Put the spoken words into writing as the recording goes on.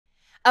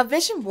A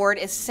vision board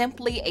is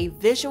simply a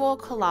visual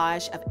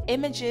collage of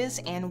images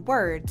and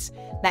words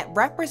that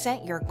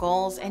represent your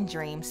goals and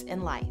dreams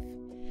in life.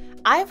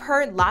 I've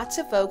heard lots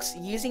of folks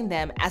using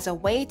them as a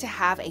way to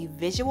have a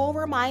visual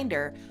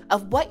reminder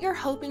of what you're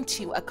hoping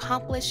to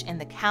accomplish in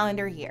the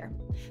calendar year.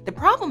 The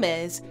problem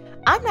is,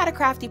 I'm not a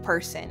crafty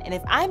person, and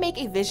if I make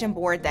a vision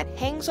board that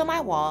hangs on my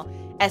wall,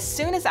 as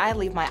soon as I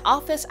leave my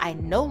office, I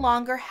no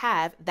longer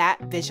have that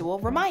visual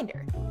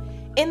reminder.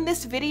 In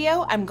this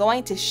video, I'm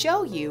going to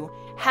show you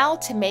how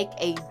to make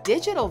a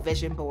digital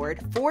vision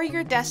board for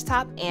your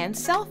desktop and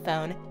cell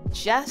phone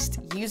just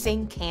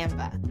using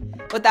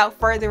Canva. Without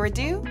further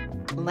ado,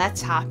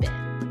 let's hop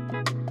in.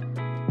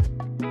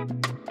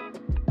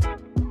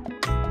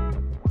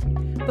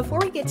 Before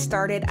we get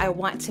started, I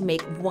want to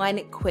make one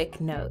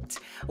quick note.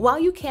 While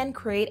you can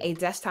create a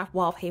desktop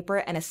wallpaper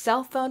and a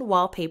cell phone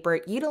wallpaper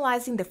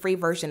utilizing the free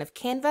version of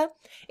Canva,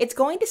 it's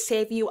going to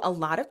save you a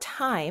lot of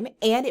time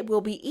and it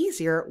will be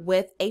easier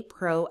with a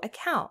pro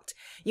account.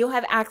 You'll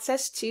have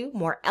access to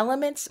more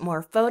elements,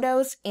 more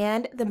photos,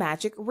 and the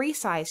magic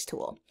resize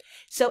tool.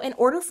 So in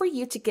order for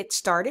you to get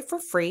started for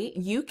free,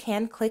 you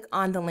can click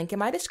on the link in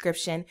my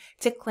description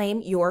to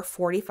claim your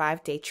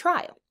 45-day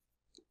trial.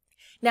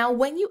 Now,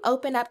 when you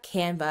open up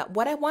Canva,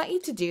 what I want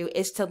you to do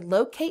is to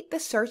locate the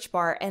search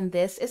bar, and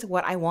this is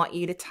what I want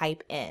you to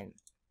type in.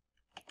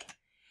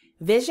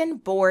 Vision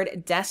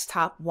board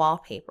desktop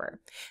wallpaper.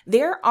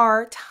 There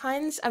are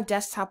tons of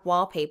desktop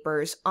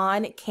wallpapers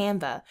on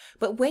Canva,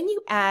 but when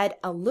you add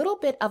a little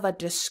bit of a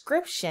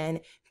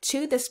description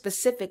to the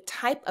specific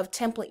type of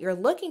template you're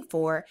looking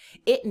for,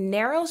 it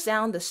narrows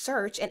down the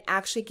search and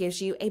actually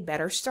gives you a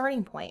better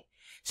starting point.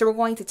 So we're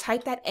going to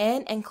type that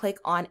in and click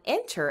on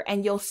enter,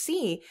 and you'll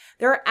see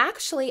there are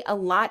actually a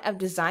lot of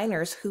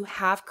designers who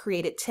have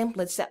created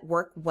templates that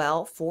work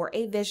well for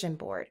a vision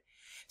board.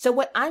 So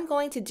what I'm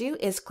going to do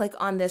is click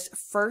on this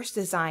first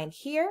design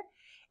here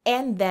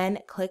and then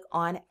click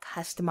on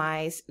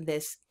customize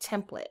this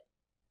template.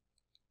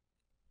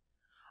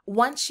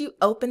 Once you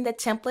open the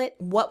template,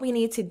 what we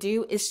need to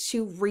do is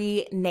to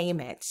rename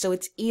it so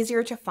it's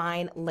easier to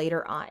find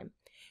later on.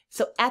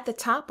 So at the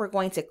top, we're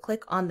going to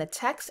click on the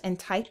text and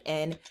type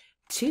in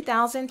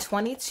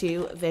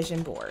 2022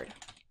 Vision Board.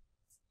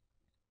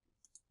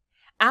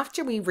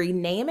 After we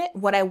rename it,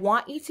 what I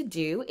want you to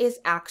do is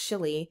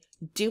actually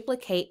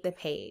duplicate the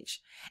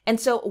page. And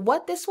so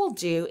what this will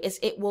do is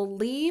it will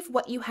leave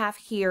what you have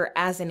here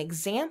as an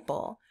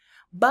example,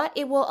 but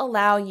it will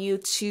allow you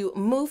to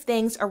move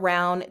things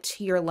around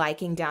to your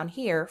liking down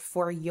here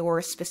for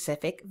your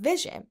specific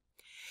vision.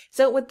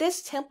 So with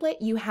this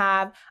template, you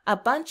have a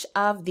bunch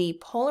of the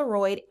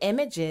Polaroid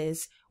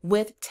images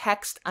with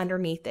text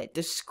underneath it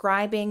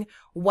describing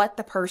what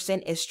the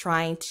person is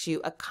trying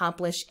to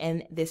accomplish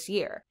in this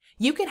year.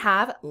 You could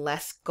have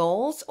less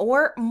goals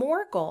or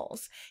more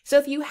goals. So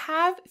if you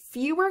have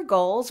fewer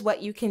goals,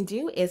 what you can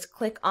do is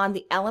click on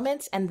the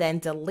elements and then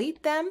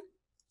delete them.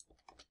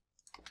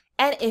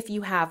 And if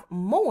you have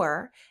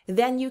more,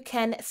 then you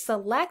can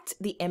select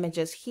the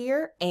images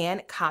here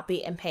and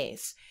copy and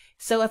paste.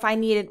 So if I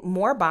needed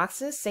more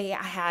boxes, say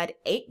I had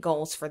 8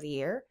 goals for the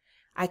year,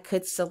 I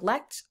could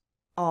select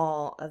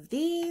all of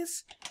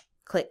these,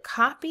 click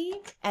copy,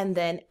 and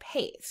then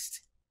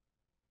paste.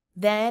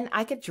 Then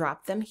I could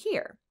drop them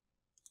here.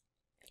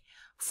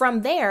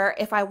 From there,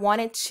 if I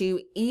wanted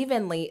to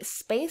evenly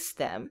space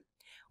them,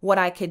 what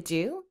I could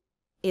do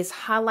is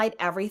highlight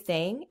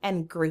everything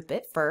and group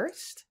it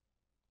first.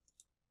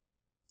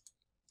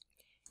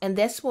 And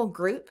this will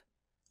group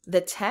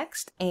the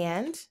text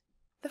and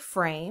the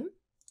frame.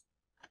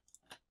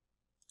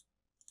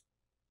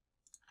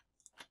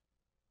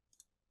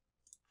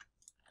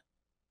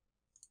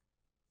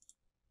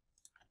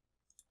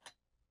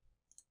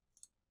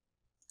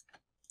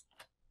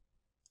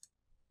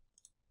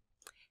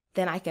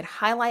 Then I could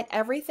highlight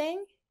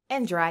everything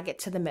and drag it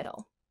to the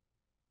middle.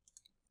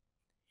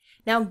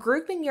 Now,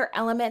 grouping your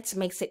elements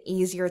makes it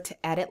easier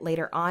to edit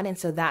later on, and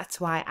so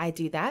that's why I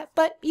do that,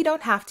 but you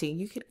don't have to.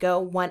 You could go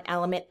one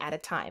element at a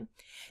time.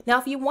 Now,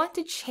 if you want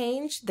to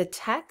change the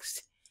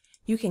text,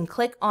 you can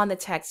click on the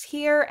text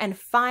here and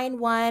find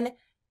one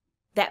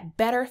that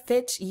better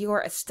fits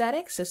your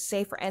aesthetic. So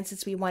say, for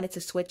instance, we wanted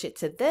to switch it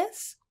to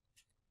this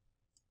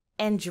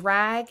and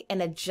drag and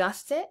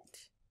adjust it.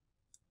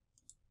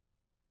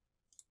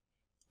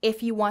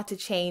 If you want to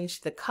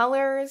change the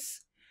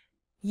colors,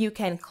 you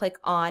can click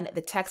on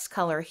the text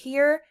color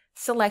here,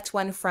 select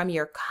one from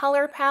your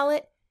color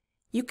palette.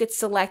 You could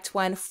select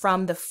one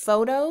from the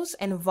photos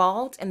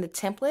involved in the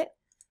template,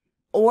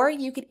 or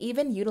you could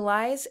even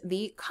utilize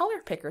the color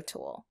picker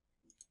tool,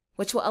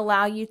 which will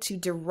allow you to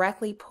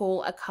directly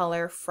pull a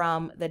color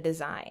from the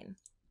design.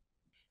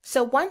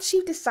 So once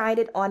you've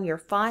decided on your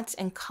fonts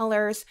and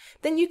colors,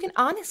 then you can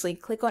honestly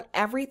click on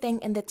everything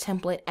in the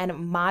template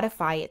and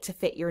modify it to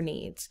fit your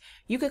needs.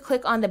 You could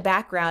click on the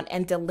background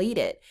and delete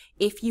it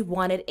if you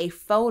wanted a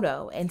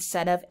photo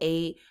instead of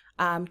a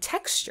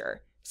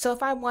texture. So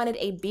if I wanted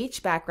a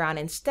beach background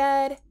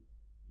instead,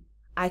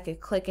 I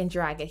could click and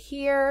drag it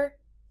here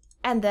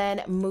and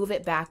then move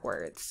it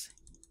backwards.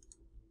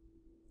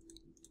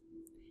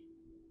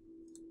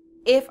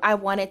 If I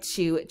wanted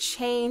to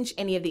change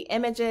any of the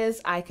images,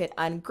 I could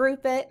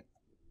ungroup it,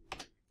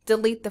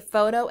 delete the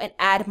photo, and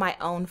add my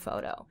own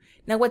photo.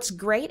 Now, what's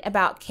great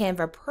about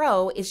Canva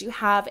Pro is you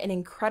have an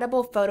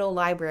incredible photo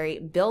library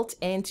built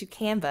into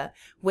Canva,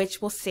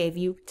 which will save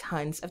you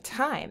tons of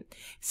time.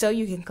 So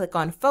you can click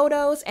on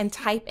photos and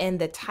type in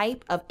the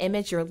type of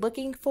image you're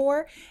looking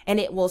for, and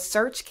it will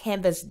search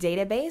Canva's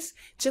database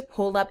to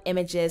pull up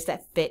images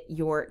that fit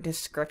your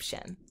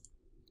description.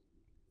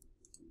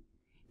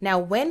 Now,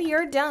 when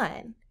you're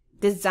done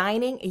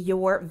designing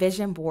your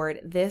vision board,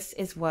 this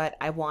is what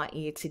I want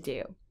you to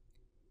do.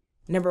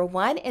 Number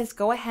one is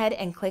go ahead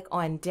and click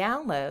on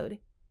download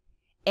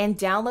and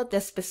download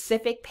the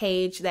specific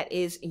page that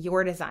is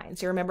your design.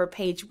 So remember,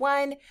 page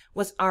 1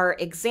 was our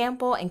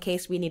example in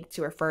case we needed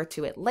to refer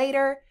to it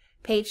later.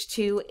 Page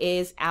 2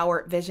 is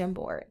our vision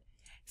board.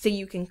 So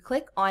you can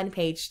click on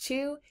page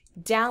 2,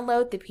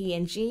 download the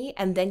PNG,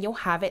 and then you'll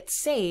have it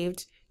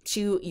saved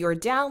to your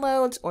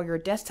downloads or your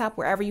desktop,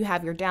 wherever you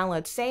have your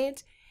downloads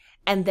saved,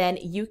 and then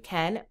you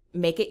can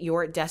make it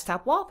your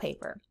desktop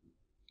wallpaper.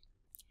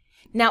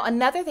 Now,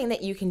 another thing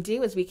that you can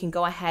do is we can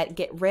go ahead and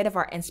get rid of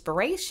our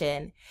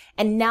inspiration.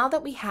 And now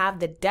that we have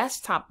the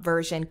desktop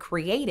version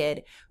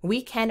created,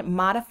 we can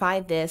modify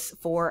this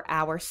for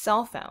our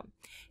cell phone.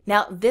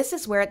 Now, this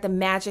is where the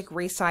magic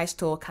resize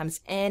tool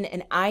comes in,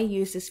 and I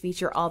use this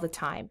feature all the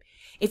time.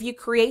 If you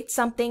create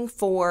something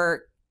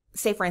for,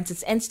 say for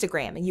instance,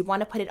 Instagram, and you want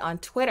to put it on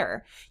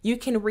Twitter, you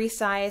can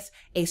resize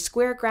a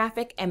square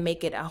graphic and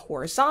make it a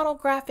horizontal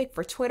graphic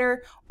for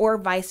Twitter, or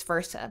vice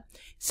versa.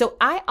 So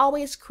I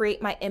always create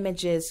my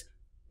images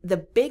the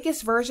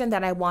biggest version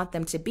that I want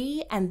them to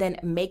be, and then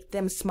make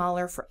them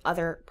smaller for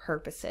other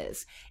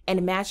purposes.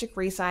 And Magic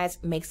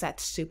Resize makes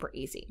that super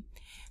easy.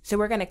 So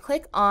we're going to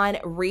click on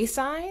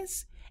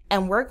Resize,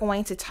 and we're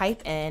going to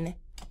type in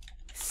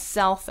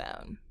cell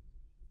phone.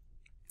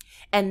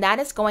 And that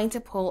is going to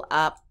pull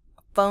up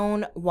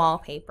phone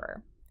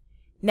wallpaper.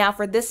 Now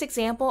for this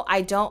example,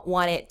 I don't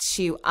want it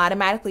to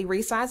automatically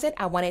resize it.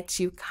 I want it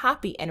to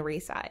copy and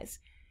resize.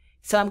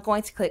 So I'm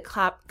going to click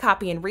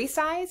copy and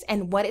resize,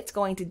 and what it's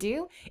going to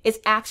do is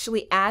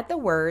actually add the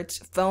words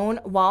phone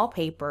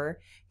wallpaper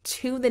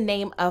to the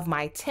name of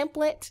my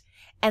template,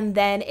 and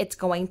then it's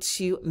going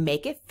to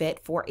make it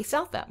fit for a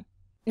cell phone.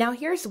 Now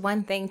here's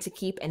one thing to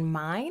keep in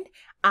mind.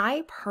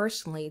 I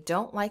personally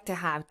don't like to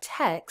have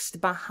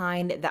text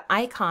behind the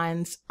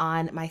icons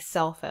on my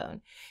cell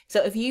phone.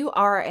 So if you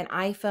are an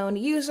iPhone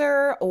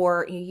user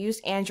or you use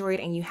Android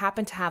and you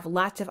happen to have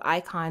lots of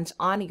icons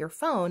on your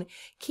phone,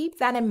 keep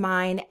that in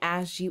mind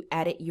as you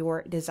edit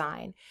your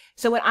design.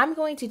 So what I'm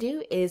going to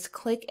do is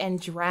click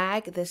and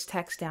drag this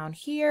text down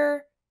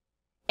here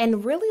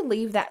and really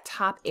leave that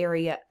top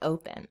area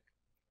open.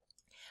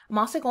 I'm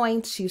also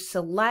going to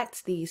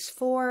select these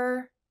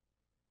 4,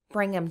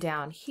 bring them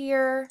down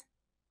here,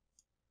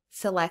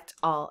 select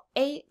all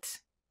 8,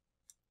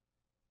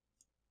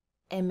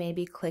 and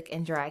maybe click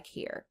and drag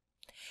here.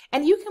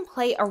 And you can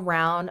play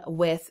around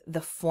with the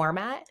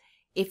format.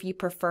 If you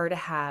prefer to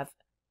have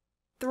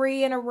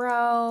 3 in a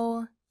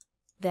row,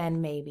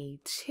 then maybe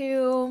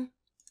 2,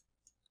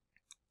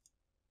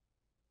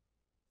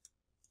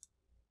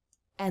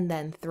 and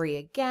then 3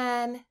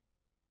 again.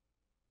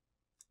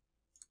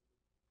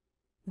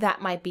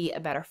 That might be a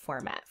better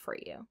format for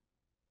you.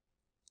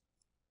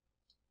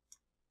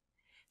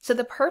 So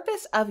the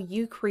purpose of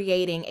you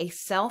creating a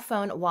cell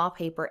phone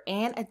wallpaper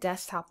and a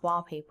desktop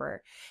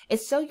wallpaper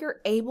is so you're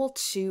able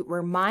to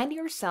remind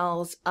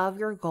yourselves of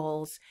your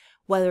goals,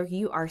 whether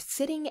you are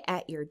sitting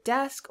at your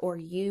desk or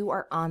you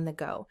are on the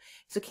go.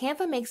 So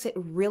Canva makes it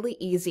really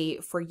easy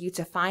for you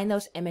to find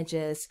those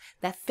images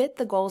that fit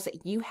the goals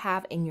that you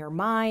have in your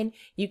mind.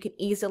 You can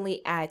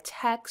easily add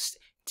text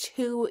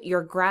to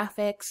your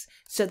graphics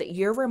so that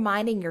you're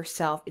reminding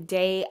yourself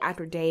day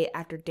after day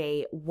after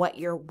day what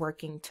you're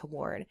working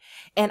toward.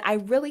 And I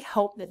really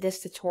hope that this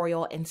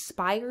tutorial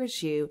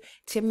inspires you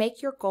to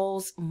make your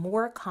goals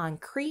more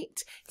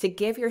concrete, to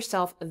give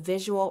yourself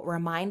visual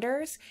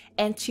reminders,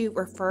 and to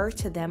refer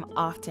to them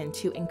often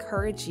to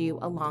encourage you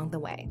along the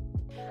way.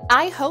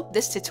 I hope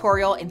this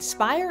tutorial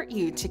inspired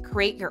you to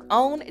create your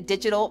own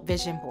digital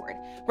vision board.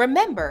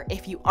 Remember,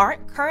 if you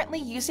aren't currently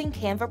using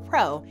Canva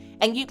Pro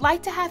and you'd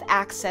like to have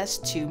access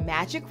to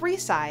Magic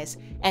Resize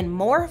and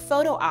more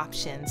photo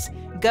options,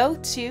 go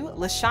to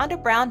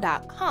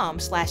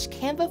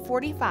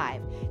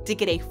LaShondaBrown.com/Canva45 to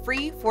get a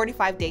free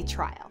 45-day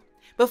trial.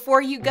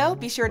 Before you go,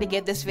 be sure to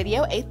give this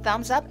video a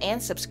thumbs up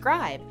and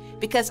subscribe,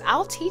 because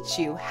I'll teach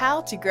you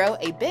how to grow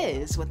a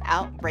biz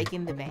without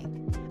breaking the bank.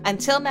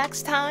 Until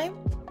next time,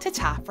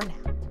 ta-ta for now.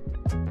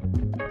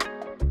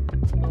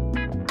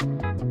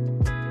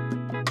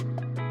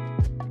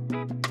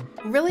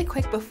 Really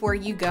quick before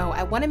you go,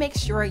 I want to make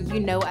sure you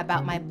know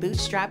about my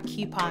Bootstrap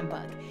coupon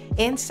book.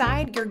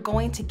 Inside, you're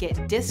going to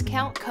get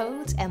discount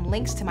codes and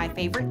links to my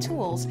favorite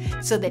tools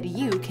so that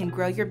you can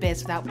grow your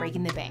biz without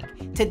breaking the bank.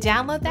 To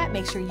download that,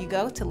 make sure you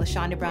go to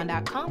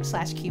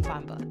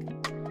LaShondaBrown.com/coupon book.